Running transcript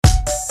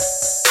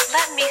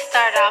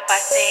out by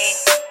saying,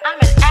 I'm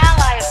an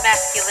ally of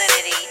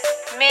masculinity.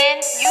 Men,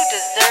 you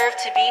deserve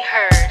to be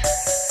heard.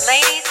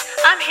 Ladies,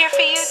 I'm here for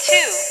you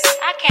too.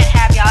 I can't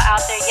have y'all out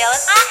there yelling,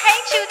 I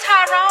hate you,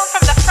 Tyrone,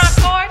 from the front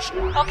porch.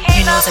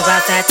 Okay, you know it's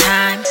about that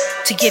time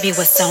to give you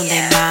what's on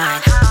their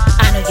mind.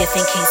 I know you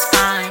think he's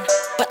fine,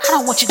 but I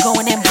don't want you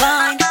going in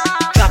blind.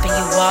 Dropping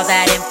you all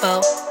that info,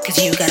 cause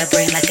you got a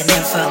brain like an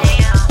info.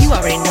 You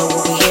already know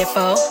what we're here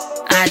for.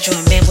 I drew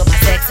him in with my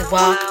sexy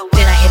walk,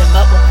 then I hit him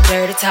up with my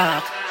dirty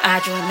talk. I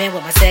drew him in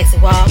with my sexy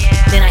walk,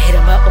 then I hit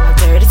him up with my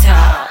dirty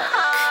talk.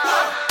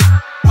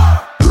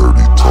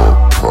 Dirty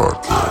Talk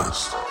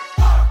Podcast.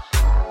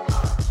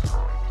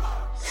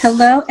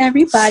 Hello,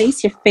 everybody.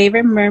 It's your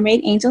favorite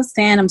mermaid, Angel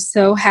Stan. I'm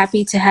so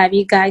happy to have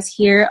you guys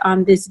here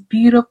on this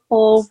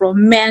beautiful,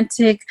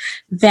 romantic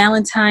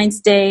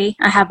Valentine's Day.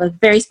 I have a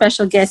very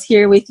special guest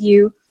here with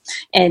you,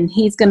 and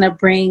he's going to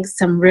bring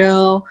some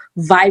real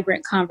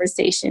vibrant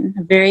conversation.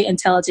 A very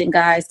intelligent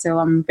guy, so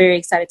I'm very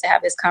excited to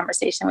have this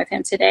conversation with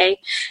him today.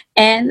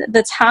 And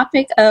the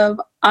topic of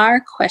our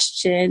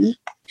question,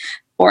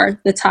 or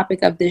the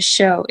topic of this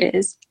show,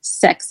 is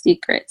sex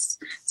secrets.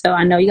 So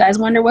I know you guys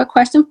wonder what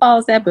question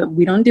follows that, but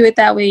we don't do it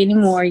that way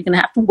anymore. You're going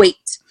to have to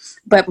wait.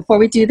 But before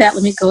we do that,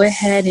 let me go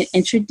ahead and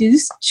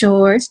introduce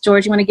George.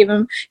 George, you want to give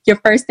him your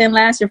first and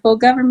last, your full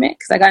government?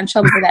 Because I got in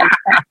trouble for that.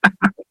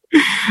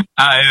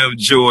 I am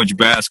George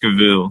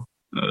Baskerville,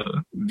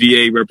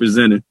 VA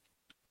representative.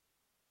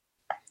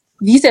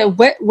 You said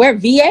where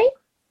VA?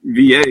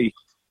 VA.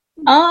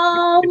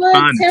 Oh, look,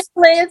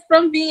 Timbaland is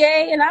from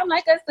VA, and I'm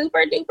like a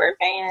super duper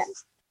fan.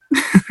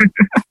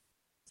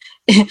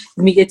 Let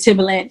me get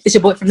Timbaland. It's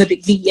your boy from the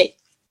big VA.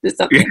 Or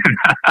something.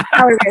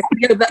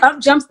 The Up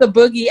Jumps the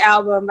Boogie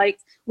album, like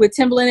with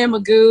Timbaland and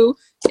Magoo.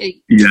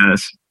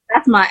 Yes.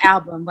 That's my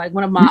album, like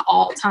one of my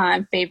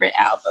all-time favorite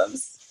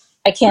albums.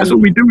 That's what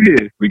we do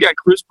here. We got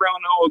Chris Brown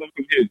and all of them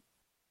from here.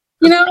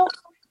 You know,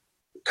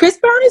 Chris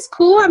Brown is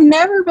cool. I've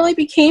never really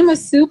became a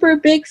super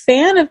big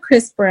fan of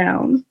Chris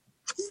Brown.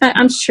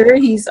 I'm sure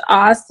he's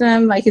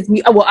awesome. Like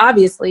well,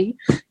 obviously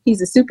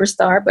he's a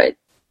superstar, but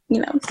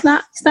you know, it's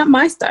not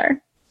my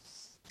star.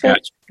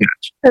 Gotcha.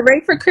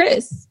 Hooray for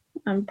Chris.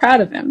 I'm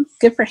proud of him.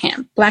 Good for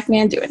him. Black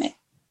man doing it.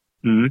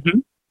 Mm-hmm.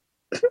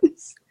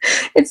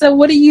 And so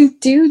what do you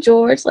do,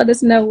 George? Let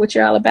us know what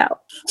you're all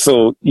about.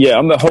 So, yeah,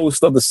 I'm the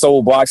host of the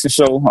Soul Boxing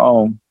Show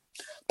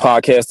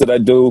podcast that I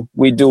do.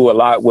 We do a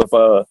lot with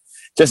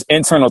just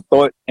internal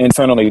thought,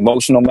 internal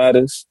emotional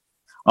matters.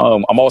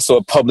 I'm also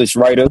a published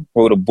writer.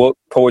 Wrote a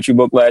poetry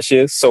book last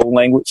year, Soul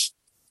Language,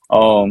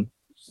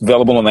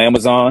 available on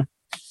Amazon.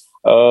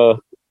 I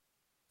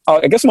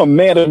guess I'm a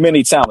man of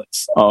many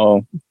talents.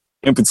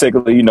 In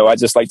particular, you know, I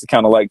just like to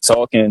kind of like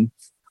talk and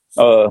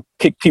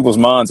pick people's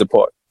minds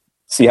apart,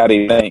 see how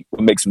they think,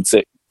 what makes them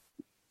tick.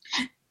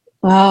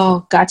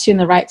 Oh, got you in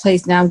the right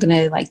place. Now I'm going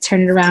to like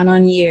turn it around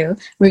on you.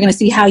 We're going to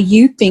see how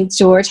you think,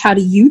 George. How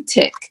do you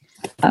tick?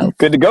 Oh.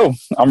 Good to go.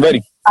 I'm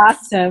ready.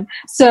 Awesome.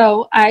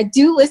 So I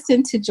do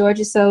listen to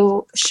George's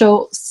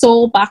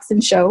Soul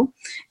Boxing Show,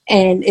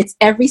 and it's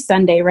every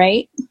Sunday,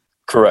 right?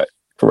 Correct.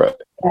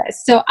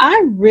 Yes. So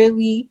I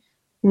really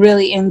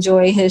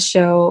enjoy his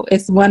show.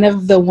 It's one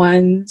of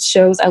the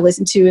shows I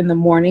listen to in the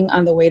morning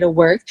on the way to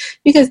work,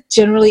 because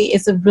generally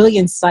it's a really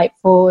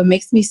insightful. It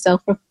makes me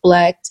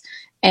self-reflect,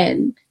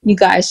 and you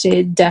guys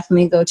should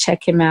definitely go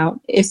check him out,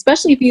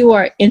 especially if you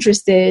are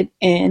interested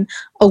in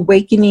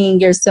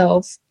awakening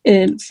yourself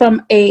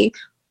from a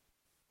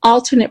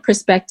alternate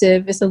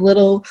perspective. It's a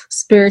little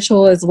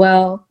spiritual as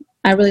well.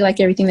 I really like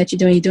everything that you're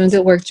doing. You're doing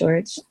good work,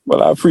 George.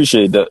 Well, I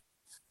appreciate that.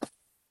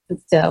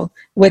 So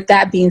with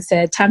that being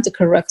said, time to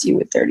corrupt you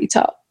with dirty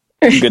talk.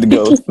 Good to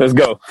go. Let's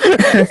go.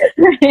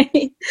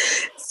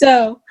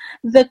 So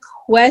the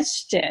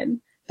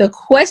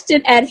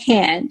question at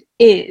hand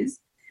is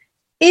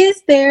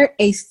there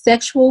a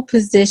sexual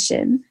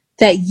position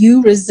that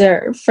you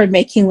reserve for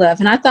making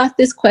love? And I thought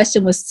this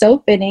question was so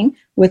fitting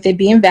with it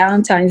being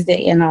Valentine's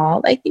Day and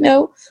all. Like, you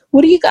know,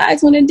 what do you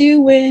guys want to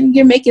do when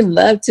you're making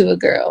love to a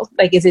girl?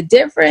 Like, is it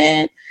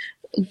different?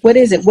 What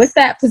is it? What's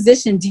that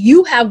position? Do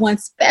you have one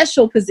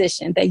special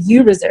position that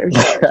you reserve?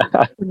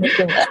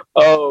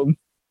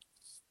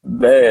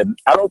 Man,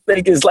 I don't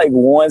think it's like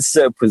one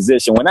set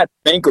position. When I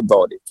think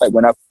about it, like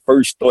when I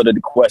first thought of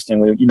the question,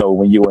 when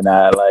you and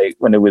I, like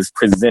when it was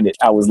presented,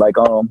 I was like,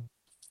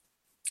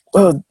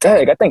 well,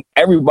 dang, I think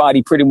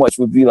everybody pretty much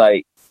would be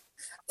like,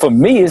 for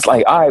me, it's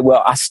like, all right,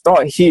 well, I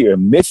start here,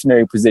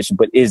 missionary position,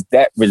 but is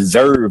that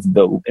reserved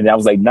though? And I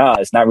was like, nah,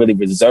 it's not really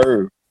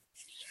reserved.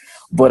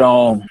 But,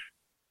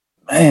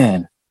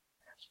 man,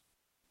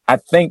 I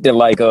think that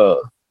like,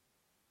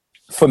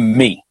 for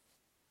me,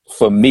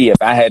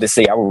 if I had to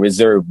say I would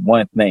reserve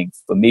one thing,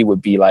 for me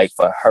would be like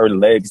for her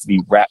legs to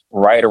be wrapped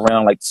right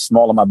around like the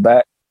small of my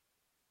back.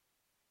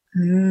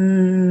 You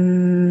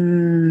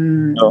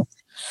know,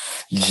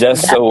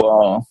 just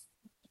so,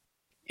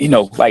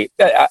 like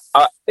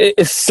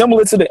it's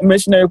similar to the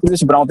missionary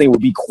position, but I don't think it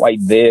would be quite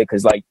there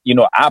because, like,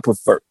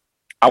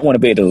 I want to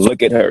be able to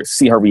look at her,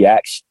 see her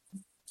reaction,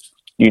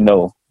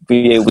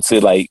 be able to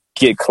like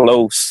get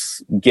close,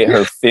 get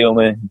her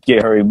feeling,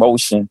 get her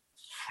emotion,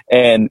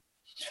 and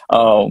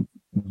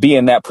be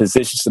in that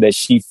position so that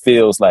she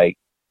feels like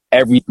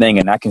everything,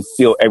 and I can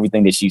feel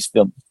everything that she's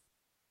feeling.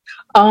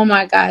 Oh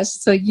my gosh.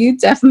 So you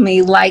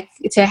definitely like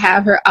to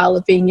have her all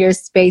up in your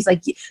space.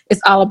 Like, it's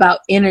all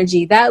about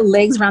energy. That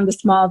legs around the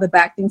small of the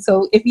back thing.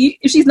 So if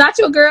she's not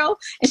your girl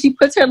and she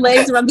puts her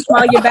legs around the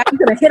small of your back,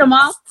 you're going to hit them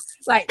off.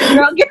 Like,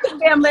 girl, get the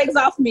damn legs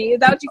off me. Is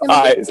that what you're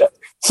going to do? Right.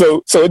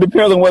 So it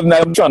depends on whether or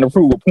not I'm trying to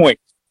prove a point.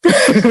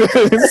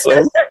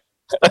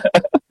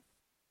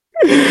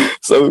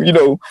 So,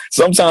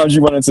 sometimes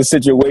you run into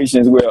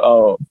situations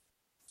where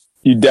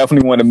you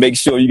definitely want to make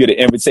sure you get an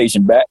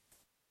invitation back.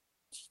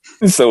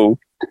 So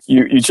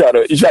you try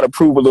to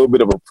prove a little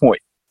bit of a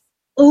point.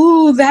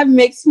 Ooh, that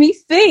makes me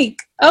think.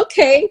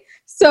 Okay,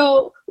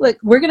 so look,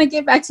 we're gonna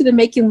get back to the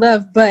making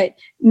love, but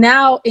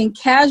now in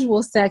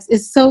casual sex,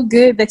 it's so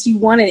good that you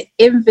want an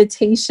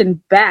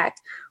invitation back.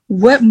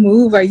 What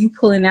move are you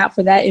pulling out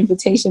for that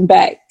invitation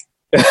back?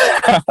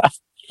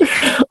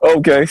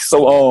 Okay,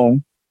 so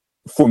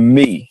for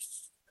me,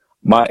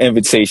 my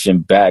invitation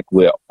back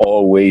will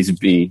always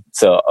be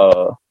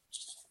to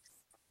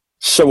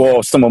show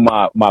off some of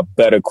my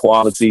better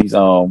qualities,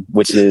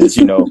 which is,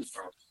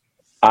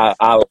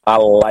 I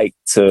like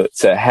to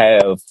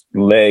have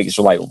legs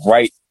like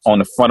right on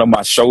the front of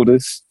my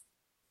shoulders,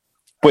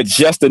 but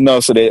just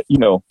enough so that,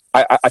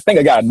 I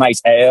think I got a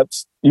nice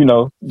abs,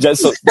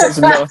 just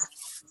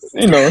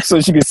enough,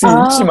 so she can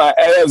see my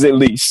abs at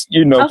least,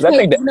 Okay, I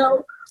think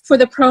that, for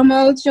the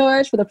promo,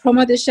 George, for the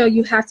promo of the show,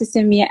 you have to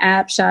send me an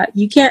ab shot.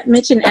 You can't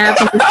mention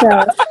abs on the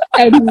show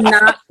and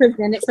not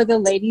present it for the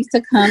ladies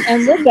to come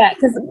and look at.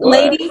 Because,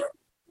 ladies,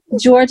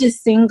 George is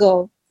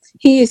single.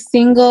 He is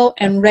single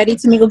and ready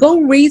to mingle. Go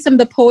read some of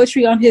the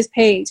poetry on his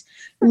page.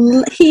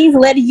 He's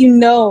letting you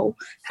know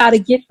how to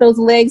get those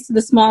legs to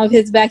the small of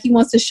his back. He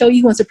wants to show you,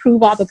 he wants to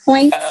prove all the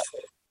points.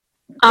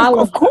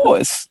 Of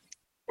course.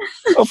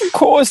 Of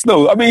course,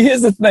 though. I mean,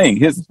 here's the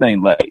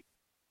thing. Like,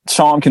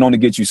 charm can only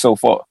get you so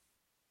far.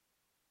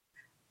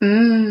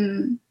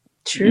 True.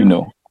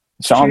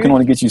 Charm can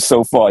only get you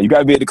so far. You got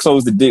to be able to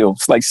close the deal.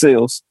 It's like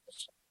sales.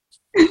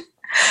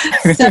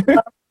 So,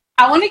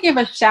 I want to give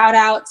a shout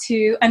out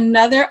to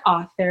another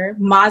author,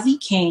 Mazi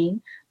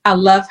Kane. I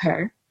love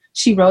her.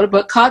 She wrote a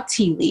book called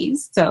Tea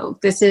Leaves. So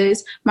this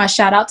is my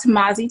shout out to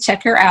Mazi.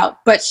 Check her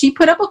out. But she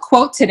put up a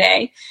quote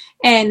today,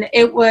 and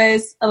it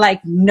was like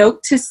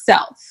note to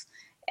self.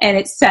 And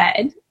it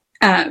said,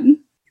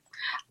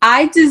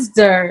 I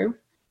deserve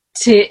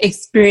to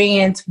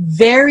experience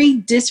very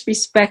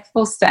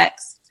disrespectful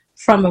sex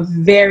from a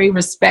very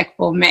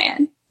respectful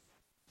man.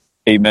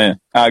 Amen.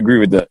 I agree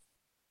with that.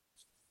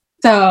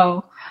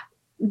 So,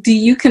 do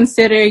you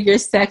consider your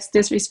sex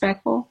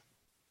disrespectful?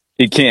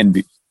 It can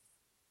be.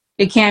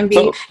 It can be.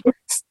 So,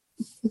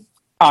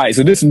 all right,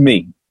 so this is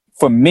me.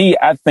 For me,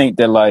 I think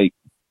that, like,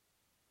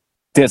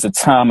 there's a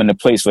time and a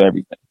place for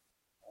everything.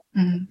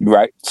 Mm-hmm.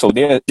 Right? So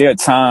there are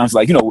times,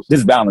 like, this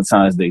is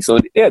Valentine's Day. So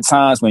there are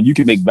times when you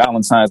can make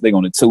Valentine's Day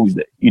on a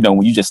Tuesday.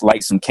 When you just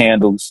light some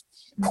candles,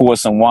 pour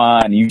some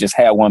wine, and you just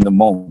have one of the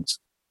moments.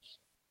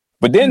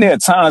 But then there are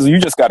times when you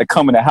just got to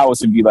come in the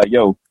house and be like,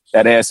 yo,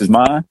 that ass is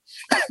mine.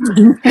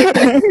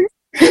 I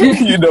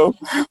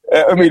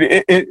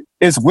mean,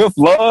 it's with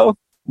love,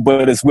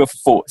 but it's with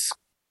force.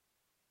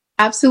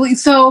 Absolutely.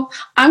 So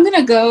I'm going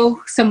to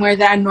go somewhere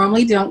that I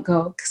normally don't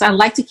go because I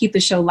like to keep the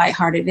show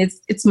lighthearted.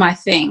 It's my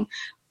thing.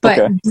 But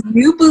okay. Do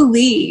you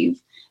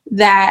believe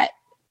that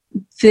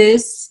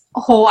this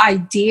whole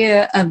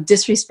idea of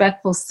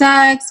disrespectful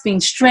sex, being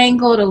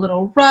strangled, a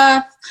little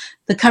rough,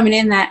 the coming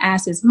in, that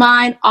ass is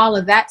mine, all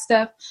of that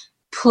stuff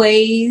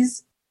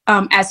plays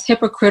as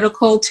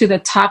hypocritical to the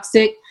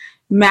toxic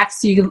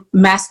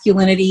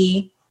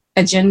masculinity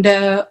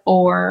agenda,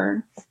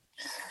 or?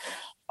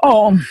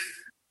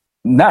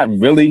 Not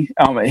really.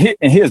 And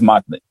here's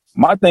my thing.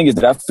 My thing is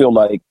that I feel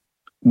like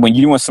when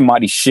you and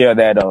somebody share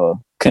that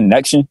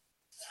connection,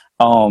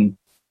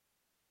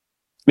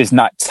 it's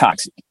not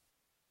toxic,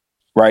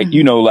 right?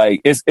 Mm-hmm.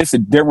 Like it's a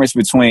difference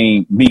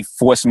between me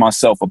forcing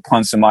myself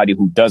upon somebody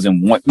who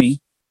doesn't want me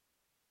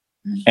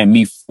and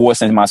me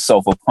forcing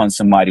myself upon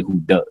somebody who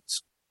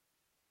does.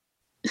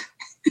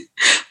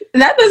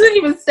 That doesn't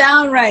even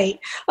sound right.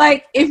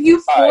 Like, if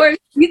you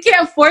you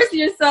can't force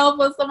yourself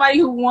on somebody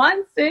who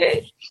wants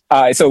it.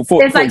 All right, so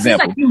for example, it's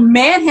like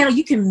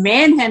you can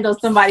manhandle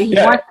somebody who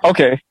wants it.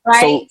 Okay.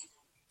 Right?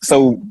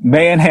 So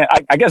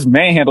I guess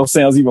manhandle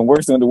sounds even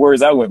worse than the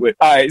words I went with.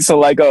 All right, so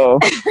like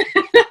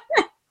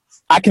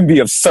I can be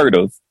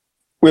assertive.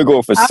 We'll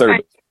go for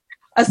assertive.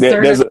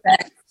 Assertive.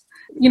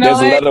 There's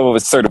a level of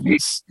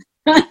assertiveness.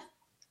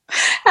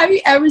 Have you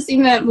ever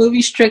seen that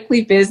movie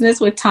Strictly Business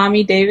with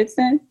Tommy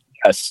Davidson?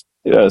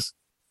 Yes.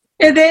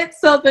 And then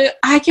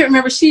I can't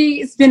remember.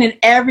 She's been in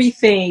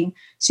everything.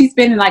 She's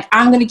been in like,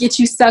 I'm going to get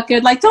you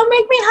suckered. Like, don't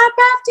make me hop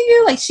after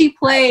you. Like, she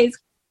plays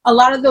a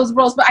lot of those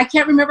roles, but I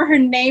can't remember her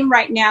name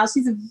right now.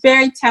 She's a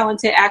very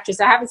talented actress.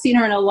 I haven't seen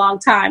her in a long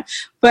time,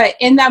 but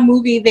in that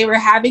movie, they were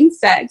having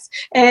sex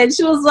and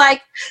she was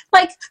like to the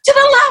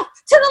left,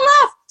 to the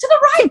left, to the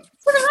right,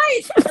 to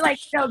right. Like,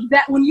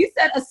 that when you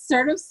said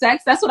assertive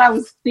sex, that's what I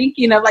was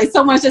thinking of. Like,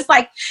 someone's just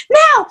like,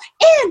 now,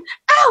 in,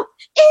 out,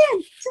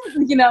 in,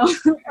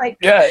 like.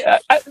 Yeah.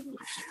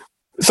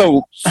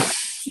 So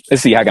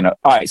let's see. All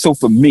right. So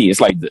for me,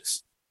 it's like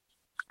this.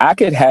 I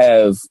could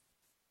have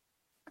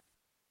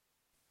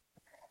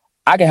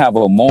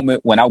a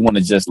moment when I want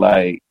to just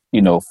like,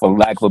 for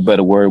lack of a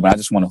better word, when I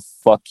just want to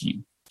fuck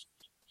you.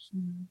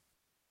 Mm-hmm.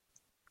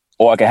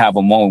 Or I can have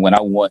a moment when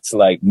I want to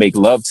like make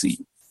love to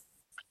you.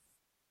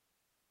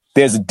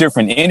 There's a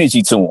different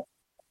energy to them.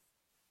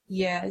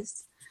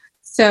 Yes.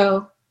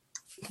 So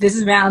this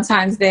is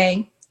Valentine's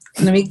Day.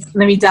 Let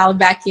me dial it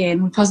back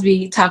in. We're supposed to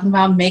be talking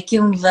about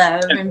making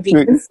love and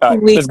being sweet.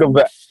 Right, let's go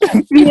back.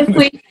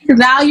 Because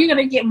now you're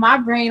gonna get my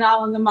brain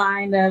all in the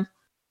mind of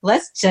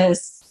let's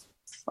just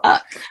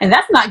fuck, and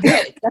that's not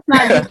good. That's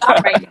not a good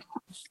thought right now.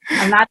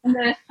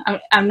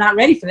 I'm not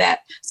ready for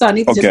that. So I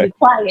need to just be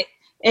quiet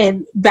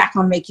and back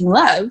on making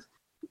love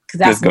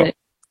because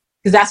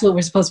that's what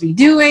we're supposed to be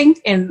doing.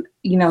 And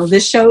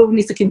this show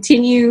needs to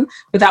continue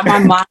without my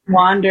mind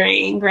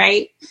wandering.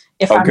 Right?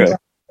 If I'm going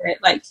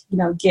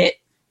to get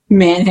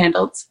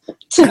manhandled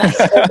tonight.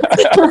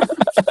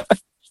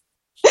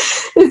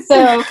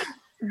 So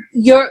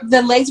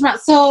the legs around.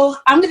 So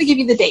I'm going to give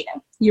you the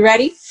data. You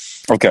ready?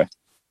 Okay.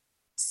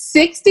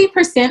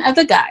 60% of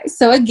the guys.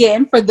 So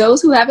again, for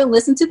those who haven't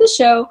listened to the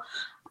show,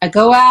 I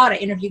go out, I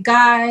interview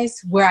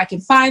guys where I can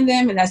find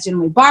them, and that's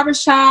generally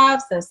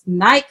barbershops, that's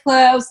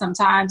nightclubs.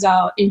 Sometimes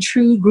I'll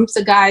intrude groups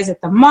of guys at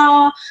the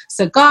mall,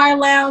 cigar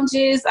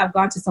lounges. I've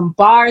gone to some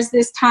bars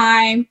this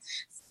time,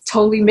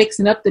 totally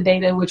mixing up the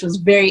data, which was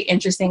very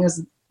interesting. It was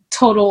a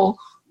total,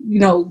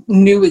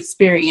 new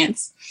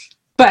experience.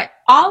 But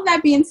all of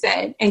that being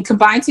said, and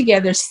combined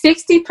together,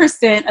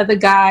 60% of the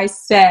guys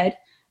said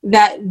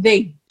that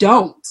they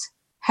don't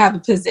have a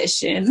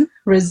position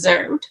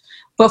reserved.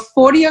 But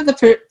 40%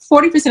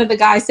 of the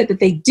guys said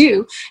that they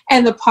do.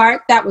 And the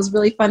part that was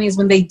really funny is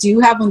when they do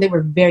have one, they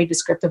were very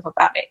descriptive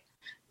about it.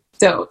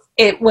 So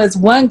it was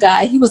one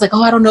guy, he was like,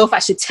 oh, I don't know if I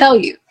should tell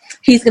you.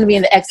 He's going to be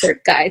in the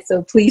excerpt, guys,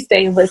 so please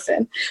stay and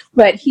listen.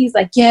 But he's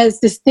like, yeah, it's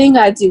this thing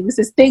I do. It's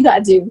this thing I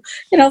do.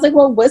 And I was like,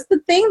 well, what's the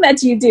thing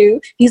that you do?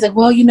 He's like,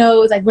 well,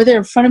 it's like where they're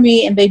in front of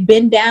me and they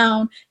bend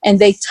down and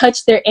they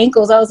touch their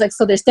ankles. I was like,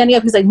 so they're standing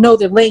up? He's like, no,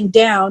 they're laying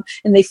down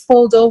and they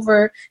fold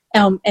over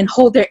and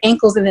hold their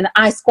ankles and then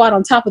I squat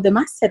on top of them.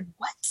 I said,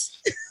 what?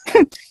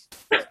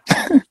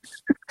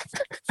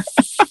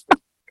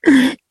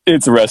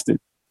 Interesting.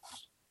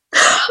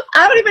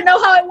 I don't even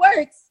know how it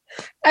works.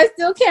 I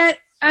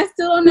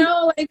still don't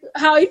know like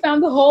how he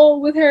found the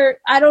hole with her.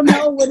 I don't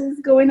know what is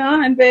going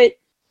on, but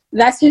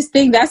that's his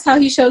thing. That's how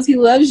he shows he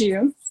loves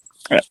you.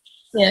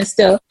 Yeah,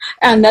 still.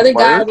 Another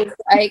guy was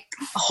like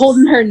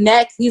holding her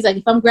neck. He's like,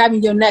 if I'm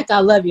grabbing your neck, I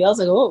love you. I was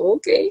like, oh,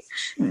 okay.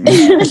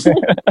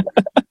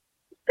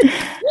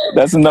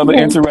 That's another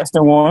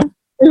interesting one.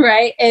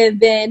 Right.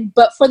 And then,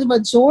 but for the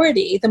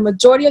majority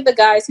of the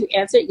guys who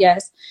answered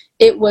yes,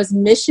 it was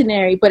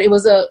missionary, but it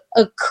was a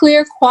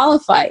clear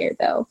qualifier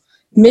though.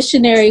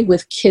 Missionary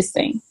with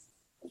kissing.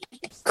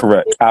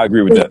 Correct. I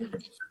agree with that.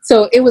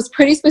 So it was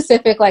pretty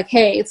specific, like,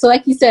 hey, so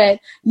like you said,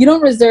 you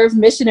don't reserve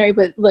missionary,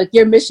 but look,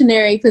 your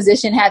missionary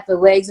position had the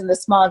legs and the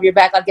small of your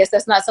back. I guess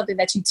that's not something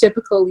that you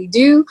typically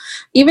do,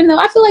 even though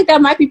I feel like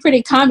that might be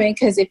pretty common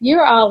because if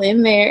you're all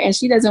in there and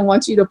she doesn't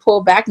want you to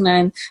pull back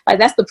none, like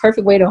that's the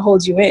perfect way to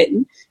hold you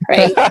in,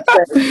 right?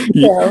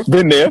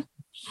 Been there.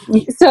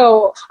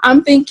 So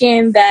I'm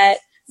thinking that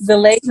the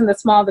legs and the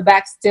small of the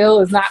back still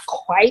is not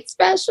quite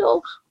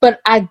special, but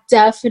I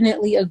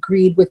definitely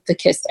agreed with the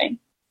kissing.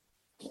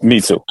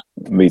 Me too.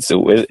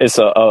 It's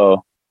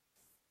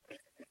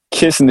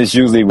kissing is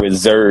usually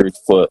reserved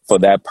for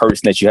that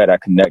person that you had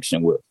that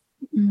connection with.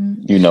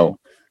 Mm-hmm.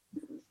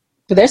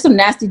 But there's some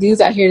nasty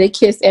dudes out here. They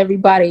kiss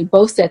everybody,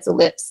 both sets of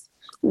lips.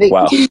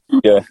 Wow.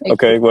 Yeah.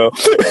 Okay. Well,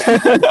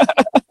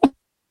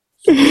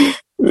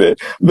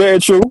 very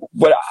true.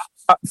 But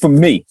for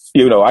me,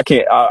 I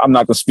can't. I'm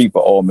not gonna speak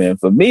for all men.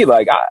 For me,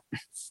 like,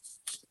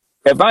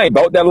 if I ain't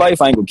about that life,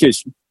 I ain't gonna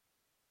kiss you.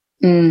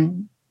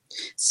 Mm.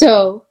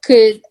 So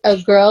could a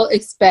girl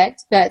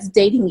expect that's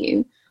dating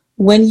you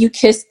when you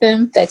kiss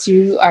them that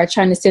you are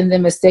trying to send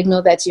them a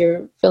signal that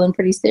you're feeling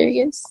pretty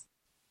serious?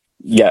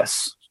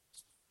 Yes.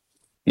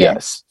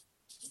 Yes.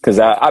 Because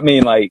I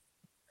mean, like,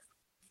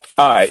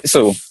 all right.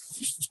 So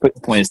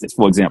for instance,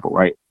 for example,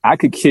 right, I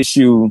could kiss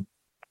you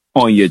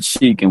on your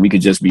cheek and we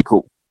could just be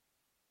cool.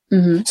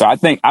 Mm-hmm. So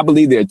I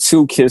believe there are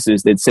two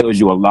kisses that tells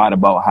you a lot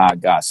about how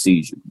God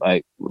sees you.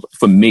 Like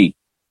for me,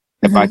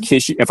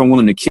 if I'm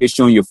willing to kiss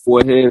you on your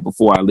forehead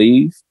before I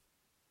leave,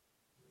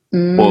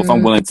 or if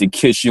I'm willing to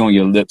kiss you on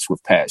your lips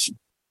with passion,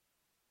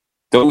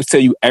 those tell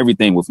you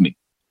everything with me.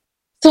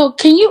 So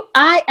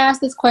I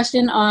asked this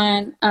question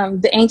on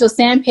the Angel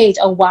Sand page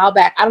a while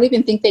back. I don't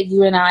even think that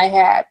you and I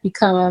had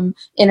become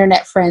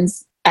internet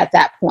friends at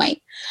that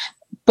point.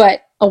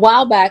 But a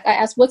while back, I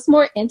asked, what's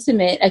more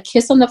intimate, a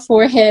kiss on the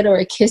forehead or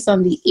a kiss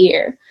on the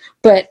ear?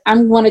 But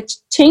I'm going to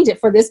change it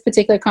for this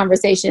particular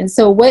conversation.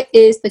 So what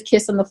is the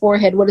kiss on the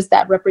forehead? What does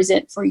that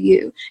represent for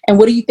you? And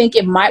what do you think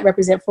it might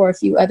represent for a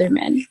few other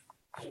men?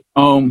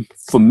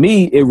 For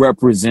me, it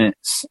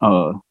represents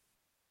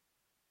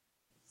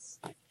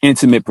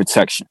intimate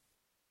protection.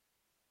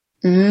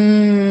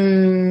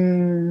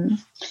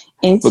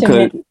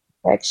 Intimate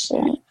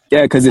protection.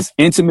 Yeah, because it's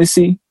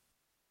intimacy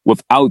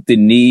without the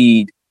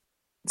need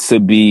to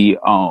be,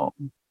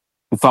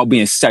 without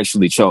being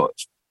sexually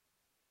charged.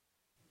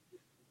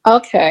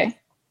 Okay.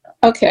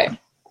 You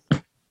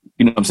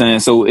know what I'm saying?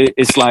 So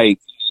it's like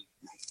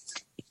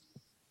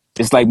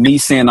me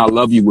saying I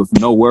love you with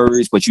no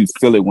words, but you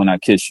feel it when I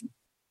kiss you.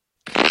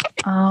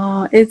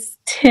 Oh, it's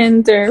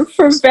tender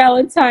for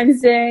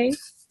Valentine's Day.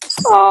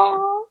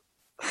 Oh,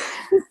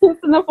 the kiss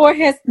on the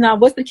forehead. Now,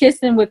 what's the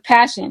kissing with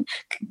passion?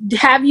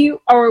 Have you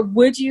or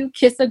would you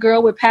kiss a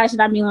girl with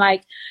passion? I mean,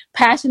 like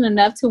passion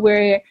enough to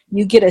where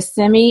you get a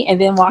semi and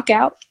then walk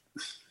out?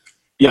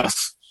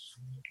 Yes.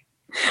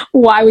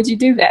 Why would you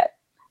do that?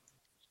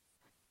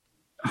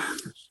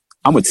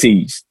 I'm a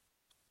tease.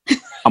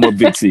 I'm a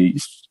big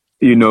tease.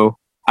 You know,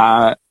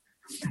 I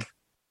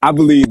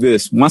believe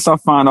this. Once I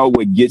find out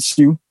what gets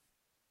you,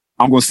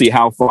 I'm gonna see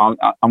how far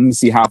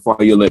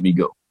you'll let me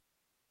go.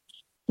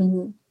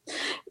 Mm-hmm.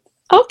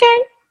 Okay,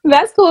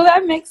 that's cool.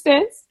 That makes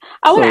sense.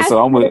 I want to ask.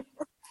 So I'm a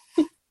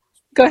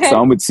Go ahead.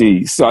 So I'm a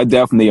tease. So I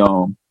definitely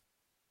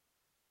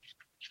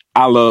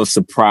I love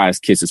surprise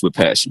kisses with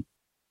passion.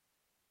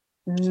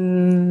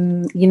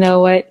 You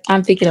know what?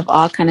 I'm thinking of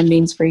all kind of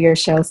memes for your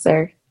show,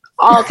 sir.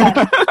 All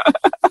kind.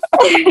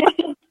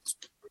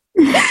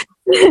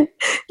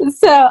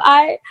 So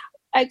I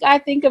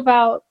think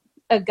about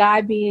a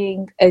guy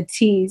being a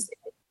tease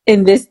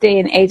in this day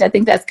and age. I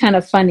think that's kind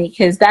of funny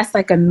because that's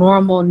like a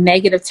normal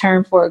negative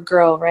term for a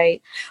girl,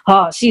 right?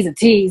 Oh, she's a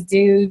tease,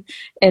 dude.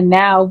 And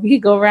now we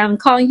go around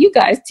calling you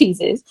guys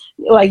teases.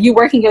 Like you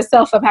working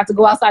yourself up, have to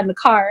go outside in the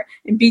car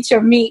and beat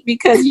your meat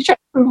because you try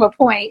to prove a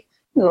point.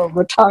 A little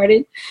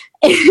retarded.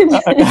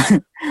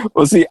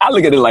 Well, see, I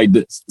look at it like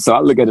this. So I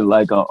look at it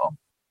like,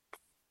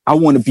 I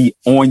want to be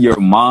on your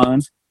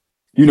mind.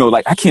 You know,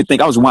 like I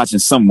was watching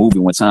some movie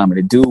one time and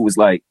the dude was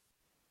like,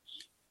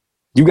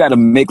 you got to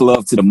make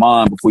love to the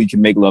mind before you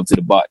can make love to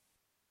the body.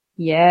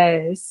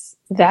 Yes,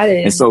 that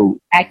is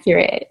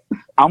accurate.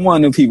 I'm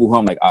one of the people who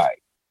I'm like, all right,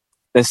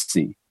 let's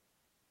see.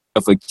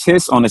 If a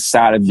kiss on the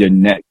side of your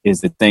neck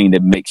is the thing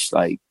that makes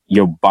like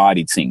your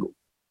body tingle,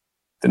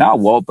 then I'll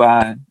walk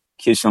by,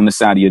 kiss you on the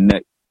side of your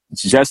neck.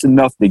 It's just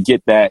enough to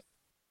get that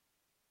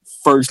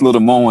first little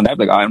moment. I'm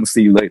like, all right, I'm going to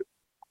see you later.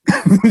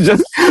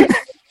 Just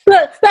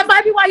Look, that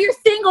might be why you're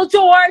single,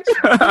 George.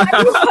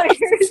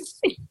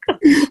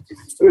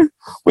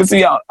 But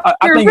see, I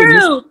you're think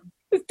rude.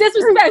 It's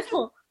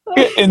disrespectful.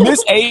 In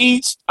this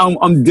age,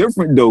 I'm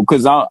different though,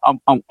 because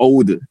I'm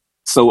older.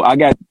 So I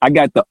got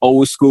the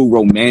old school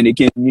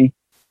romantic in me,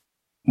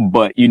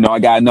 but you know I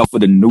got enough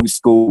of the new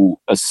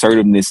school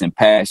assertiveness and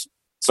passion.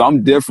 So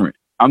I'm different.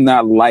 I'm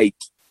not like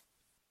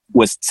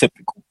what's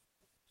typical.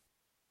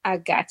 I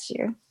got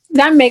you.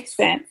 That makes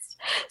sense.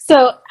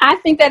 So I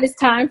think that it's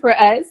time for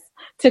us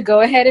to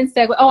go ahead and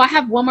segue. Oh, I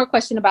have one more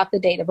question about the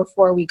data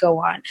before we go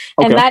on.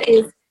 Okay. And that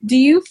is, do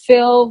you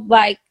feel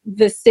like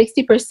the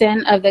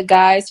 60% of the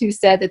guys who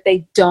said that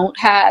they don't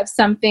have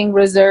something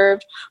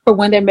reserved for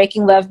when they're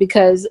making love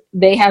because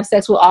they have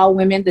sex with all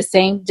women the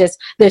same, just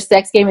their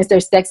sex game is their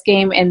sex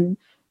game and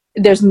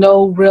there's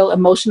no real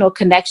emotional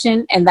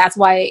connection, and that's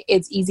why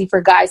it's easy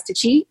for guys to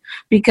cheat?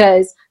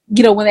 Because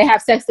you know, when they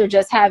have sex, they're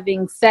just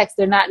having sex.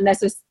 They're not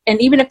necessarily,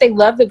 and even if they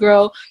love the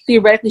girl,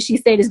 theoretically,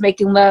 she's saying is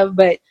making love,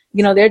 but,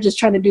 you know, they're just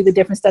trying to do the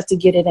different stuff to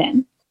get it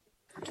in.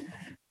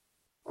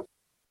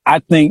 I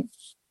think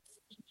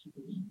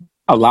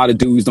a lot of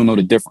dudes don't know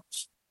the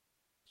difference.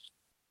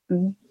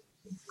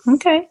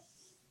 Okay.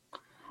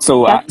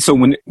 So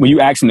when you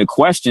ask them the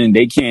question,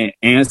 they can't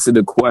answer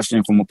the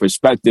question from a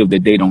perspective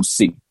that they don't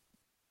see.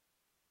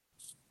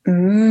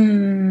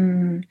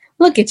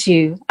 Look at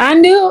you. I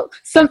knew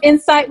some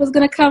insight was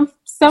going to come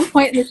some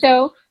point in the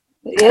show.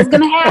 It's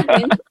going to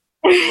happen.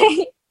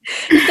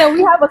 So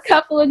we have a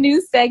couple of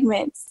new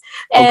segments.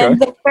 And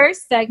the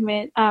first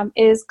segment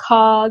is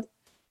called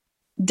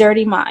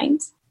Dirty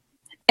Minds.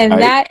 And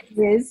that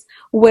is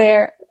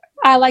where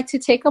I like to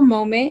take a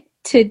moment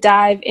to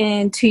dive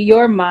into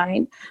your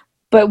mind.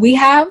 But we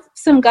have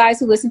some guys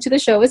who listen to the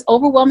show. It's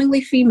overwhelmingly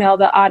female,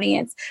 the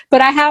audience.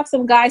 But I have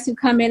some guys who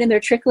come in and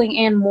they're trickling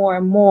in more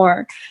and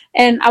more.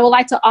 And I would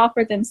like to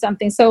offer them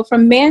something. So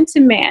from man to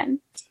man,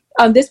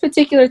 on this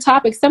particular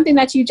topic, something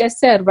that you just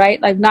said,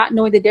 right? Like not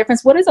knowing the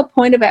difference. What is a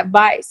point of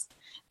advice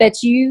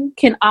that you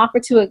can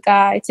offer to a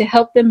guy to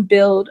help them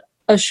build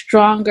a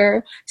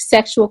stronger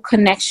sexual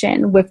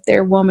connection with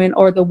their woman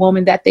or the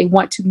woman that they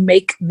want to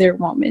make their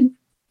woman?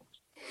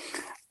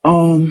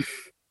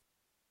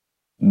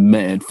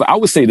 Man, I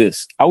would say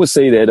this. I would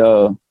say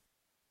that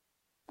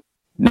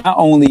not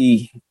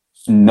only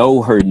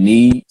know her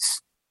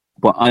needs,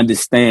 but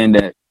understand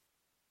that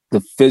the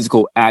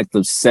physical act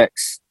of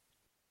sex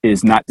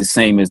is not the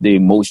same as the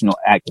emotional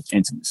act of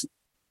intimacy.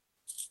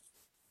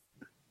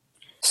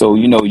 So,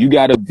 you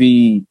got to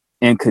be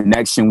in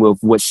connection with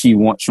what she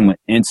wants from an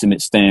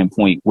intimate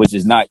standpoint, which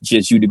is not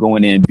just you to go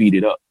in there and beat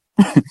it up.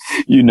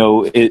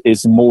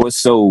 It's more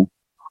so,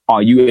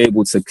 are you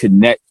able to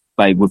connect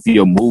like with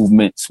your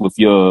movements, with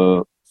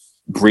your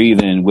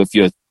breathing, with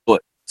your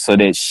foot, so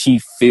that she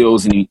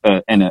feels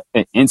an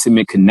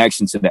intimate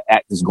connection to the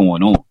act that's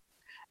going on,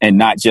 and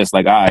not just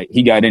like, all right,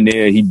 he got in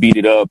there, he beat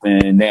it up,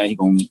 and now he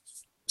gonna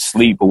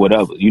sleep or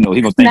whatever. He gonna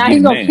think now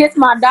he's the gonna man. kiss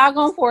my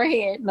doggone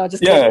forehead. No,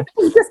 just Yeah.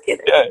 kidding. Just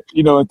kidding.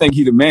 Yeah, and think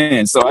he the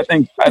man. So I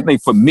think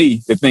for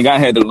me, the thing I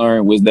had to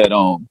learn was that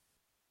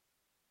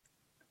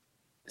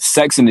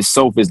sex in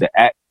itself is the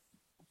act,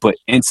 but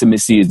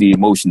intimacy is the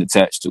emotion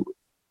attached to it.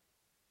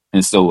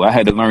 And so I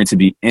had to learn to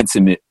be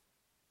intimate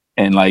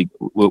and like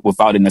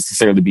without it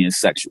necessarily being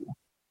sexual.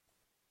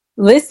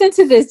 Listen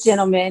to this,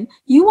 gentleman.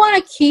 You want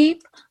to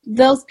keep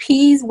those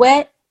peas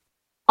wet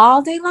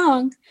all day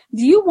long.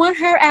 Do you want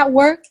her at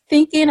work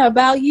thinking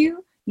about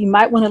you? You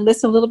might want to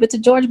listen a little bit to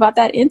George about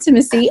that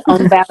intimacy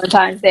on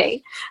Valentine's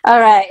Day. All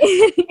right.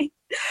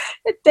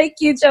 Thank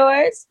you,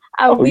 George.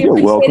 We you're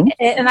appreciate welcome.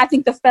 it, and I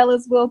think the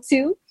fellas will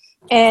too.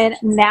 And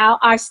now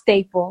our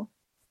staple,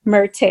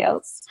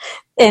 Mertales.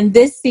 And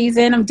this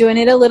season, I'm doing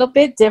it a little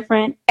bit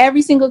different.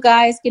 Every single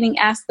guy is getting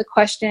asked the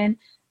question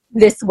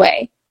this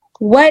way.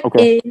 What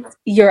is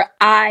your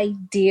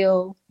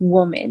ideal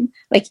woman?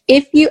 Like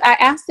I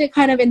asked it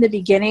kind of in the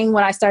beginning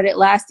when I started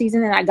last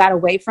season and I got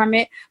away from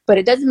it, but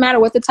it doesn't matter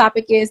what the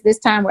topic is. This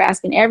time we're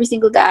asking every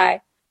single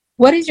guy,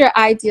 what is your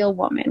ideal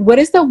woman? What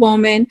is the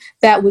woman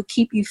that would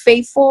keep you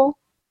faithful?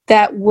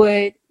 That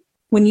would,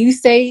 when you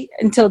say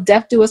until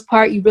death do us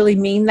part, you really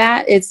mean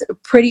that? It's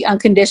pretty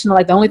unconditional.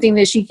 Like the only thing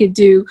that she could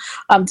do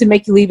to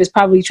make you leave is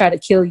probably try to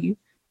kill you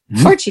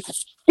or cheat.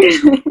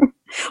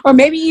 Or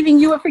maybe even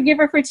you would forgive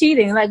her for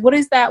cheating. Like, what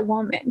is that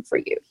woman for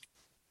you?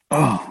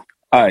 Oh,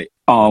 all right.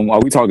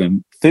 Are we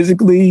talking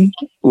physically?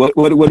 What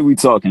are we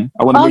talking?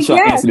 I want to make sure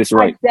I answer this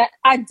right.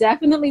 I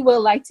definitely would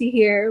like to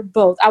hear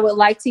both. I would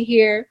like to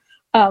hear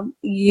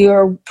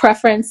your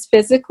preference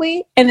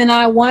physically, and then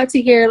I want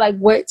to hear like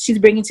what she's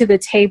bringing to the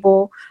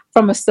table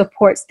from a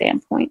support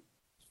standpoint.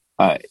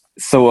 All right.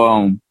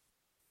 So,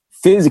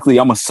 physically,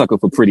 I'm a sucker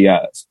for pretty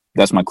eyes.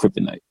 That's my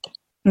kryptonite.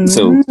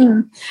 So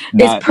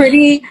is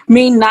pretty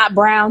mean not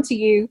brown to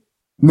you?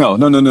 No.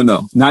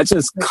 Not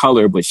just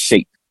color, but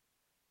shape.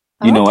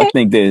 You know, I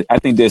think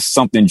there's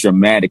something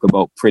dramatic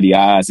about pretty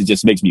eyes. It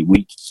just makes me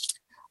weak.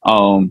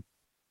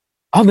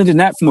 Other than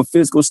that, from a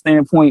physical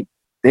standpoint,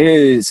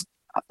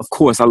 of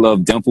course, I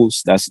love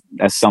dimples. That's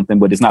something,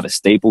 but it's not a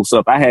staple. So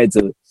if I had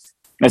to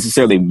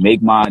necessarily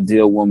make my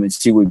ideal woman,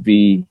 she would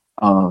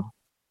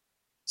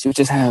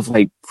just have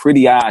like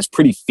pretty eyes,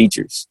 pretty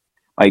features,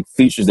 like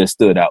features that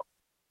stood out.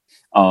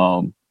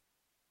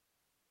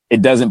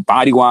 It doesn't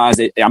body wise.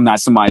 I'm not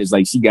somebody who's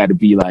like, she got to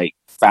be like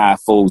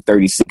 5'4",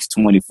 36,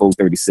 24,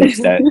 36.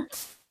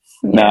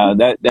 No,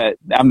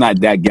 I'm not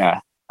that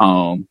guy.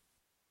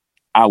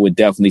 I would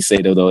definitely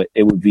say though,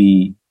 it would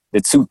be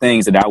the two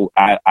things that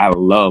I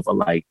love are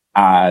like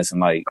eyes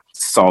and like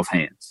soft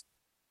hands.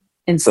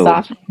 And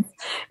soft hands.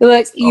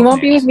 Look, you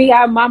won't be with me.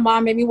 My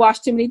mom made me wash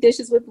too many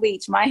dishes with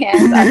bleach. My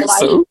hands are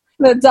like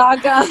the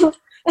doggone.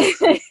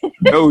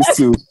 Those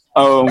two.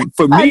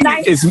 For me,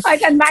 it's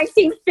like a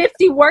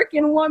 1950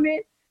 working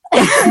woman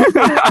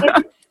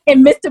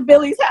in Mr.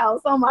 Billy's house.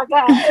 Oh my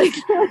God.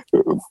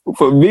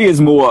 For me,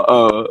 it's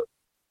more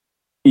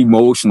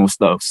emotional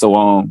stuff.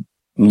 So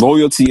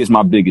loyalty is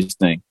my biggest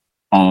thing.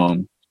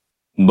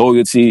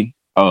 Loyalty.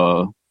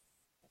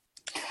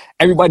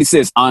 Everybody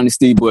says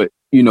honesty, but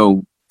you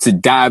know, to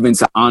dive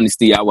into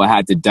honesty, I would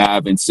have to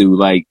dive into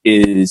like,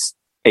 is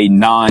a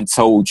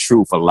non-told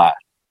truth a lie?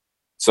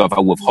 So if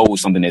I withhold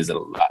something, there's a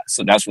lie.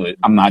 So that's what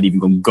I'm not even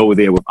going to go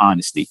there with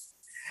honesty.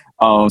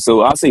 So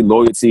I'll say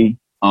loyalty,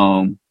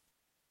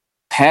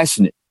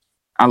 passionate.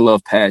 I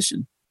love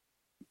passion.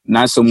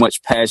 Not so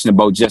much passion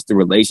about just the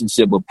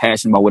relationship, but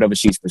passion about whatever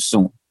she's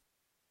pursuing.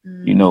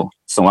 You know,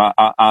 so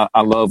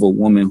I love a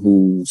woman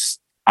who's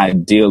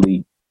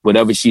ideally,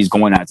 whatever she's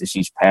going after,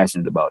 she's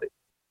passionate about it.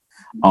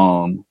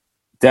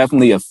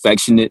 Definitely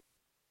affectionate.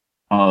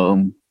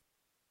 I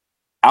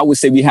would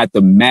say we have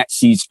to match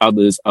each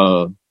other's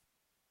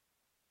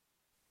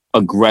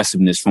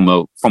aggressiveness from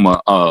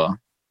a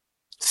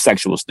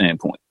sexual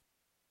standpoint.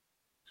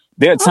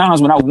 There are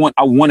times when I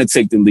want to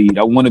take the lead.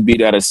 I want to be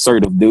that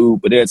assertive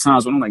dude, but there are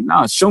times when I'm like,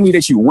 nah, show me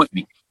that you want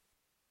me.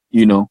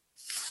 You know?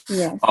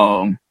 Yeah.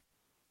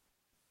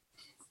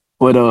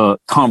 But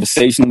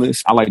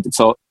conversationalist, I like to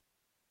talk.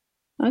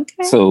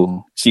 Okay.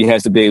 So she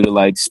has to be able to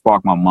like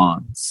spark my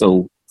mind.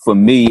 So for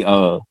me,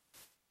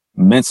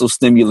 mental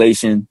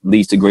stimulation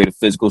leads to greater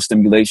physical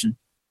stimulation.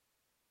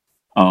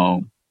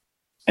 And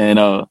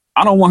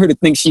I don't want her to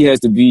think she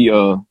has to be,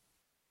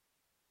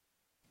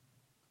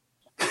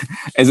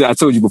 as I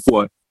told you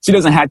before, she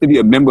doesn't have to be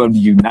a member of the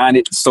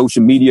United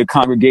Social Media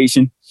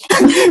Congregation.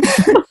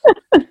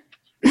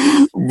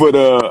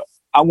 But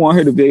I want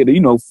her to be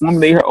able to,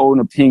 formulate her own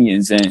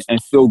opinions and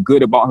feel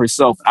good about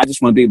herself. I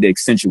just want to be able to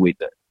accentuate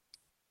that.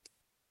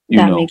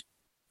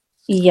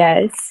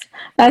 Yes,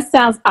 that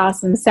sounds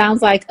awesome.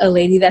 Sounds like a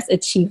lady that's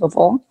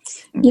achievable,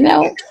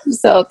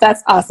 so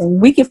that's awesome.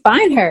 We can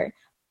find her.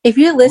 If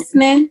you're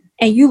listening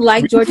and you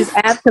like George's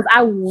abs, because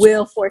I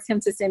will force him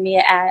to send me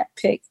an ab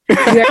pic.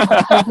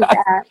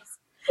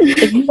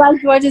 If you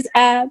like George's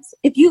abs,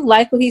 if you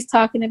like what he's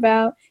talking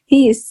about,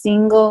 he is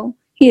single.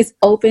 He is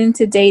open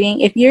to dating.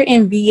 If you're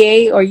in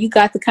VA or you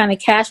got the kind of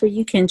cash where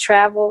you can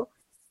travel,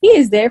 he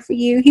is there for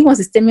you. He wants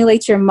to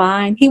stimulate your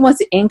mind. He wants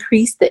to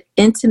increase the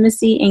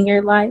intimacy in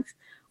your life.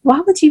 Why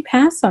would you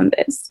pass on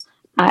this?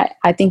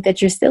 I think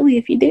that you're silly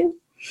if you do.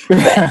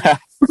 I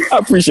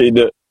appreciate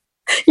that.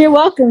 You're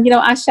welcome.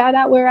 I shout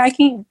out where I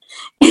can.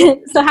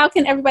 So how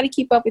can everybody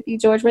keep up with you,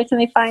 George? Where can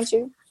they find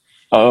you?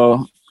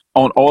 On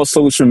all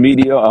social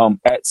media,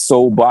 at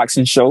Soul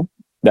Boxing Show.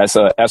 That's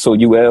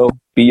SoulBoxinshow.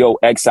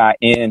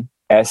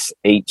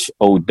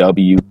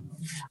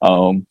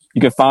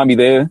 You can find me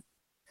there.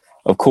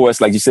 Of course,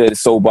 like you said, the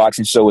Soul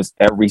Boxing Show is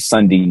every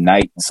Sunday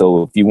night.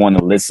 So if you want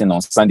to listen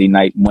on Sunday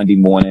night, Monday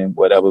morning,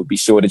 whatever, be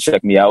sure to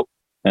check me out.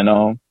 And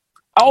I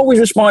always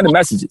respond to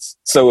messages.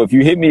 So if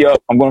you hit me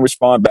up, I'm going to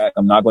respond back.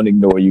 I'm not going to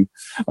ignore you.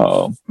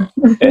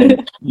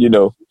 And,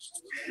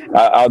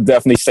 I'll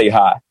definitely say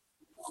hi.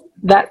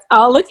 That's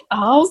all. Look,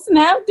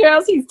 snap,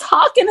 girls. He's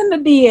talking in the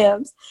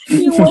DMs.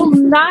 You will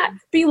not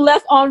be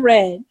left on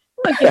red.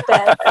 Look at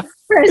that. That's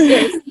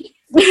precious.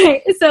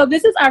 So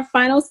this is our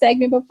final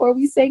segment before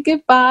we say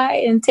goodbye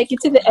and take you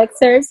to the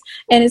excerpts,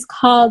 and it's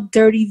called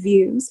Dirty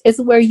Views. It's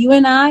where you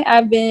and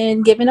I've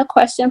been given a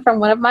question from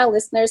one of my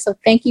listeners, so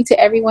thank you to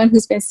everyone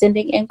who's been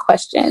sending in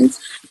questions,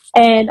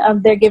 and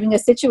they're giving a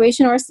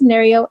situation or a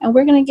scenario, and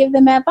we're going to give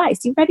them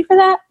advice. You ready for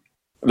that?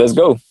 Let's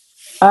go.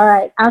 All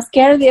right. I'm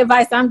scared of the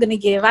advice I'm going to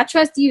give. I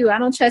trust you. I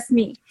don't trust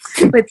me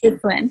with this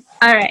one.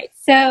 All right.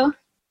 So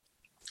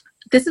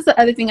this is the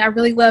other thing I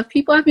really love.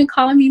 People have been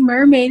calling me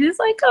mermaid. It's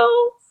like,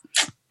 oh,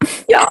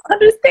 y'all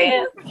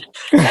understand.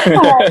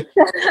 Right.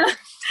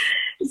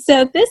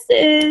 So this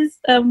is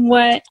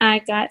what I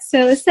got.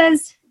 So it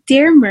says,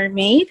 Dear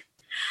Mermaid,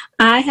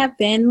 I have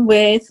been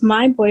with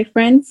my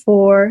boyfriend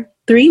for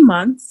 3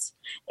 months,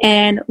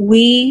 and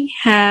we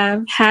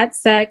have had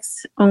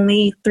sex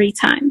only 3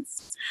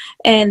 times.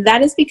 And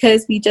that is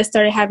because we just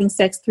started having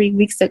sex 3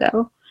 weeks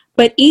ago.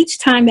 But each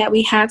time that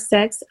we have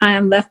sex, I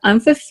am left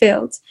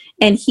unfulfilled,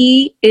 and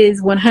he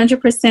is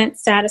 100%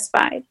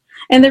 satisfied.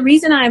 And the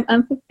reason I'm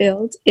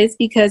unfulfilled is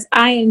because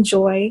I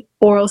enjoy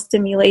oral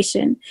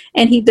stimulation,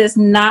 and he does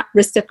not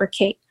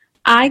reciprocate.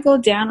 I go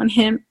down on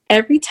him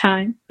every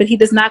time, but he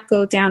does not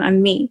go down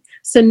on me.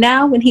 So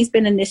now when he's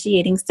been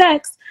initiating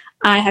sex,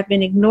 I have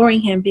been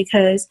ignoring him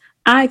because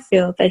I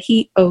feel that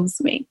he owes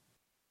me.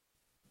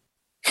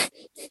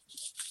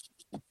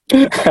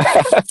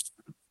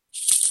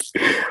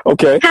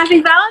 Okay.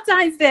 Happy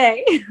Valentine's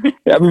Day.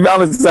 Happy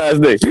Valentine's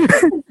Day.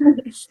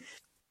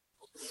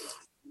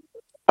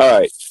 All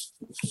right.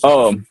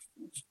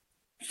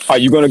 Are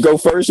you going to go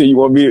first, or you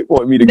want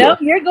me to go? Nope,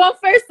 you're going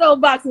first, Soul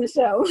Boxing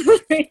Show.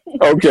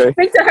 Okay.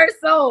 Speak to her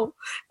soul.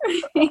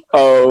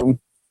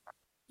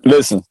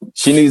 Listen,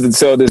 she needs to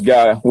tell this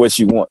guy what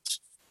she wants,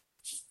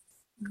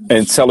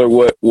 and tell her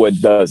what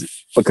does it.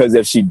 Because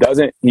if she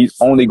doesn't, he's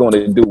only going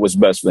to do what's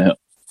best for him.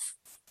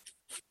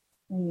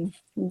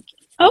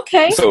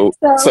 Okay. So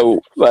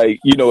like,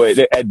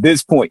 at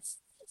this point,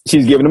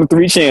 she's giving him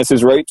 3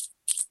 chances, right?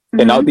 Mm-hmm.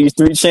 And out these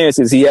 3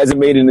 chances, he hasn't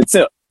made an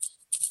attempt.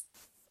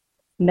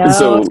 No,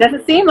 it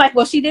doesn't seem like.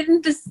 Well, she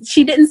didn't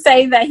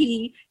say that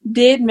he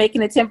did make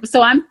an attempt.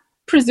 So I'm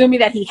presuming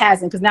that he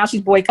hasn't, because now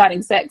she's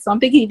boycotting sex. So I'm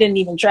thinking he didn't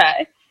even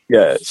try.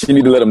 Yeah, she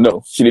need to let him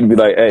know. She need to be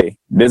like, hey,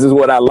 this is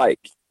what I like.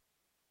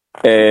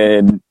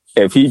 And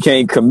if he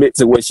can't commit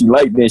to what she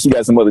liked, then she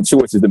got some other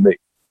choices to make.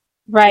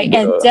 Right.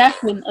 And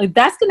definitely,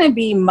 that's going to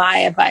be my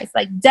advice.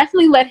 Like,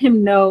 definitely let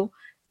him know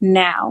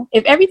now.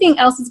 If everything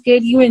else is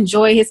good, you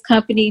enjoy his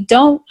company,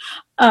 don't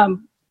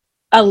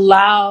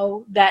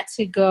allow that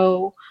to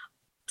go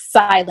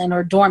silent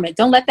or dormant.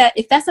 Don't let that,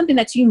 if that's something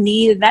that you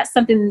need, and that's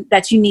something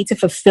that you need to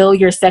fulfill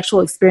your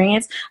sexual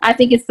experience, I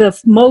think it's the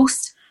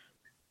most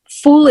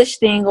foolish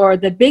thing or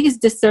the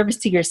biggest disservice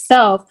to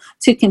yourself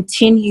to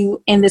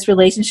continue in this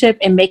relationship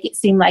and make it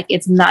seem like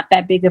it's not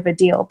that big of a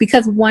deal.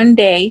 Because one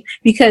day,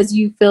 because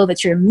you feel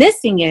that you're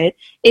missing it,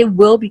 it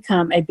will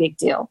become a big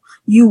deal.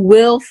 You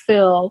will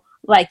feel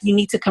like you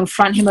need to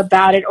confront him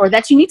about it, or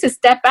that you need to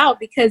step out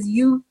because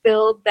you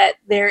feel that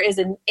there is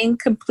an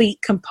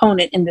incomplete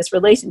component in this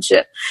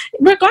relationship,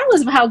 regardless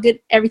of how good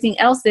everything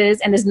else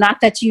is. And it's not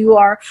that you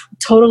are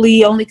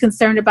totally only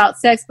concerned about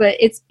sex, but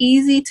it's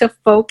easy to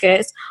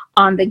focus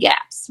on the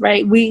gaps,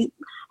 right? We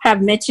have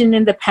mentioned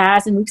in the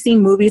past, and we've seen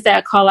movies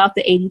that call out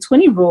the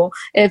 80-20 rule.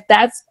 If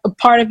that's a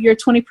part of your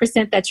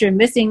 20% that you're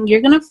missing,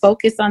 you're going to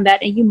focus on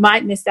that, and you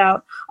might miss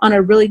out on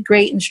a really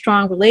great and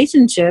strong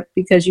relationship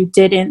because you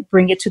didn't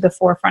bring it to the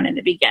forefront in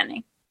the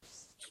beginning.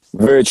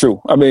 Very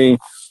true. I mean,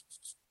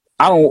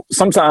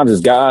 sometimes as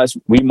guys,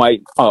 we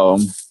might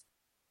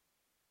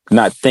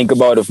not think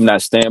about it from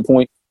that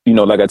standpoint, you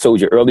know, like I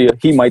told you earlier,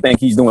 he might think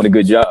he's doing a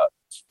good job.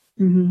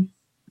 Mm-hmm.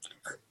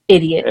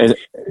 Idiot. And,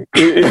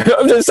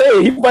 I'm just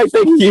saying, he might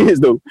think he is,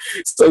 though.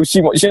 So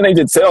she need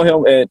to tell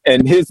him.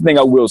 And here's the thing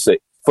I will say.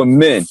 For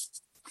men,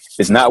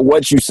 it's not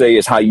what you say,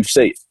 it's how you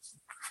say it.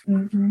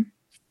 Mm-hmm.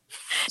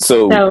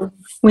 So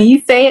when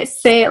you say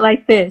it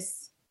like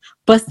this.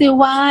 Bust it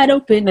wide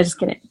open. No, just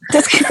kidding.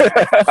 Just kidding.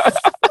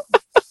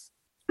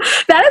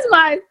 That is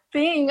my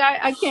thing.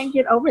 I can't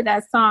get over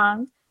that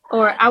song.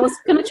 Or I was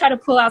going to try to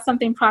pull out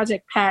something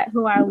Project Pat,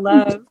 who I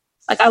love.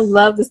 Like, I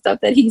love the stuff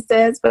that he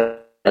says,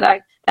 but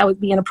that would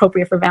be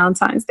inappropriate for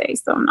Valentine's Day,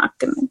 so I'm not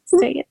going to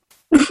say it.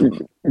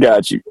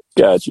 Got you.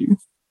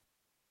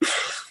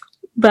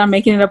 But I'm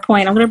making it a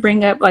point. I'm going to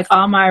bring up, like,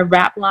 all my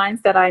rap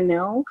lines that I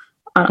know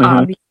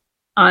on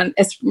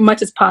as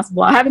much as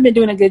possible. I haven't been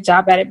doing a good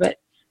job at it, but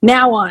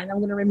now on, I'm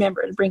going to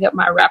remember to bring up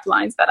my rap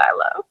lines that I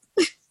love.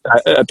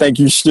 I think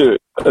you should.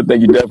 I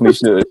think you definitely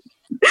should.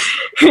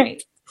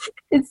 Right.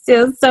 It's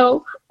still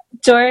so,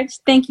 George,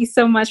 thank you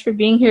so much for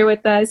being here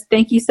with us.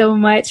 Thank you so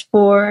much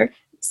for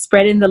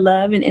spreading the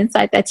love and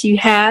insight that you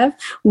have.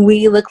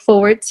 We look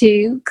forward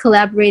to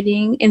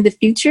collaborating in the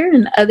future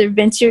and other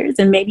ventures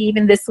and maybe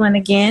even this one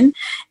again.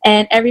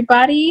 And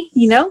everybody,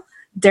 you know,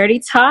 Dirty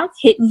Talk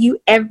hitting you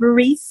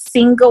every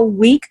single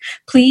week.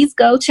 Please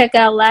go check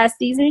out last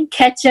season,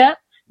 catch up,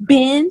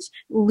 binge,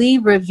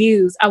 leave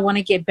reviews. I want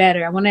to get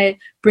better. I want to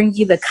bring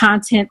you the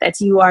content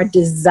that you are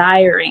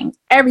desiring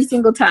every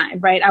single time,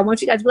 right? I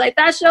want you guys to be like,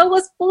 that show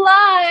was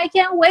fly. I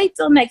can't wait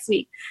till next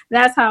week.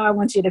 That's how I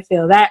want you to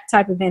feel, that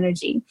type of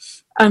energy.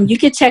 You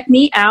can check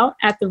me out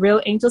at The Real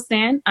Angel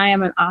Sand. I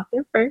am an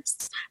author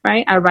first,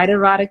 right? I write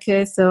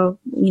erotica, so,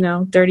 you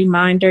know, dirty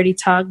mind, dirty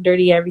talk,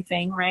 dirty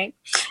everything, right?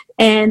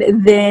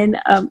 And then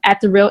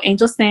at The Real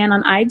Angel Sand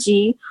on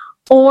IG,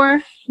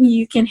 or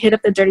you can hit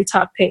up the Dirty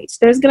Talk page.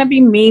 There's going to be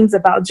memes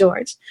about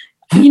George.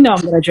 You know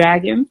I'm going to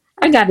drag him.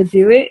 I got to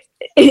do it.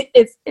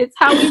 It's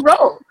how we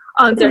roll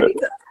on Dirty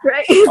Talk,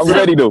 right? I'm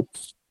ready, though.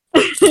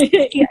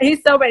 Yeah, he's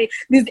so ready.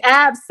 These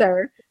abs,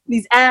 sir.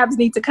 These abs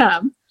need to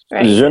come,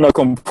 right? Je ne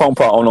comprends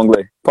pas en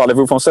anglais.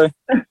 Parlez-vous français?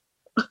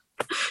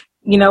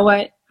 You know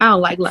what? I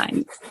don't like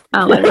lying.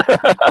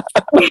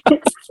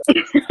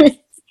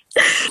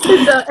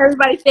 So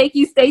everybody, thank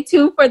you. Stay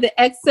tuned for the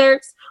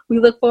excerpts. We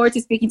look forward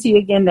to speaking to you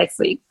again next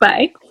week.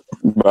 Bye.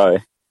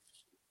 Bye.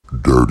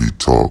 Dirty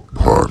Talk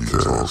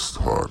Podcast.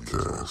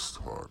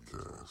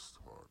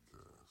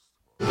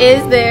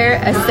 Is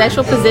there a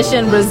sexual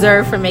position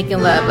reserved for making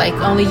love? Like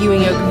only you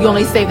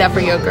only save that for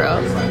your girl?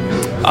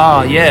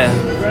 Oh yeah.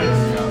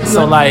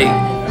 So like,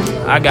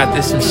 I got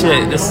this some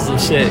shit. This is some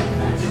shit.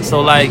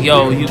 So like,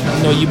 yo, you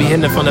know you be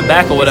hitting it from the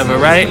back or whatever,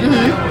 right?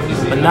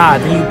 Mm-hmm. But nah,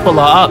 then you pull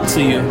her up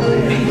to you.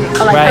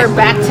 Oh, like right? her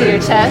back to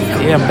your chest?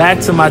 Yeah, back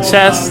to my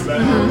chest.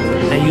 Mm-hmm.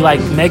 And you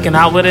like making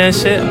out with it and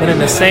shit. But at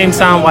the same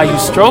time, while you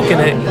stroking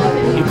it,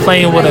 you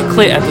playing with a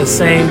clit at the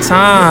same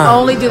time. You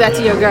only do that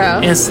to your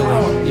girl?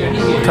 Instantly.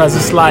 Because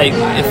it's like,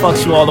 it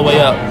fucks you all the way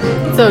up.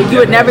 So you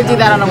would never do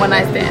that on a one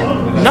night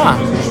stand? Nah.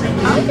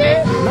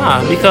 Okay.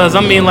 Nah, because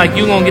I mean, like,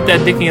 you gonna get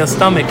that dick in your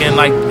stomach, and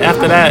like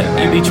after that,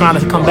 you be trying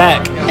to come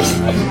back.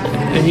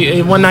 And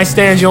in one night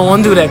stands, you don't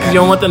want to do that because you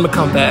don't want them to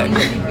come back.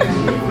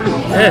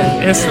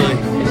 Yeah, instantly.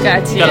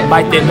 Gotcha. You gotta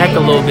bite their neck a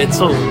little bit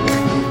too.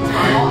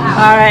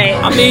 All right.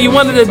 I mean, you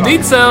wanted the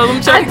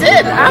details. I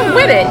did. I'm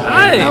with it.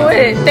 Right. I'm with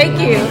it. Thank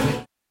you.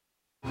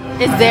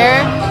 Is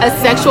there a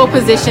sexual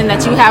position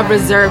that you have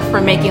reserved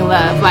for making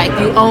love? Like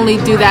you only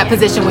do that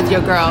position with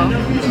your girl?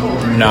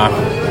 Nah.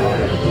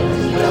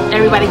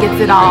 Everybody gets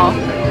it all.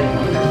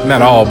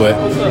 Not all, but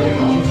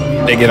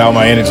they get all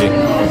my energy.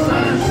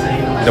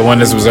 The one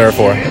that's reserved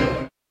for.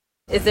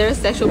 Is there a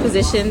sexual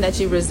position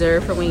that you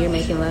reserve for when you're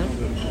making love?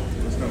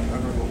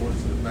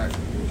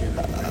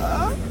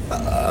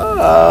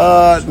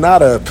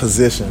 Not a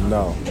position,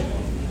 no.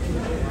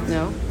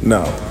 No?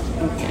 No.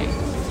 Okay.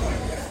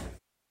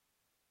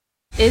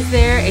 Is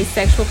there a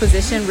sexual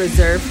position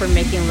reserved for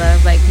making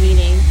love? Like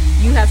meaning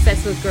you have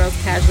sex with girls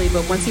casually,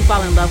 but once you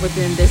fall in love with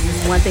them, this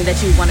is one thing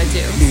that you want to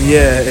do.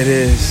 Yeah, it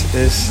is.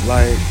 It's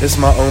like, it's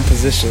my own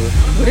position.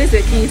 What is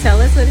it? Can you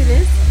tell us what it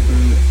is?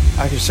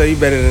 I can show you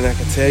better than I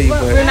can tell you,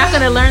 Well, but we're not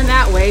going to learn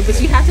that way, but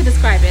you have to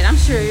describe it. I'm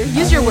sure.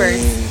 Use your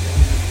words.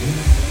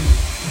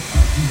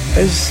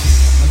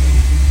 It's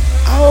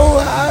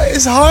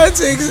hard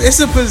to, it's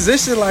a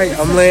position like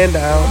I'm laying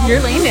down.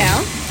 You're laying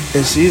down.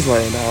 And she's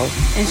laying down.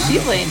 And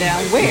she's laying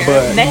down. Where?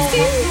 But, next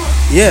to you?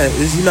 Yeah,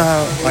 you know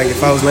how, like,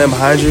 if I was laying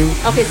behind you.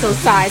 Okay, so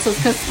side, so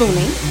it's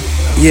spooning.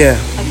 Yeah,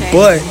 okay.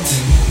 But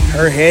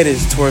her head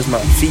is towards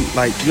my feet,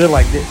 like, you're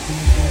like this.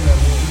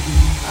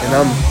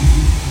 And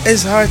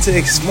it's hard to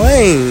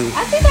explain.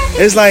 I think I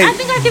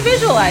can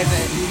visualize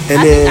it.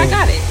 I think I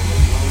got it.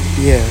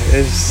 Yeah,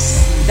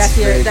 that's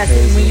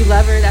when you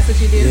love her, that's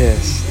what you do?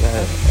 Yes,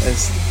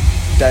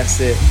 that's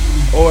it.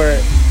 Or,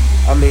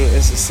 I mean,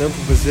 it's a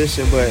simple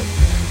position, but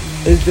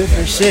it's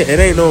different shit. It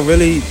ain't no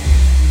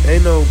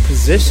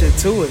position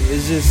to it.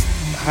 It's just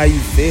how you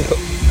feel.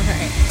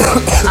 Right.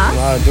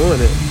 While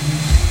doing it.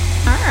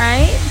 All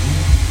right.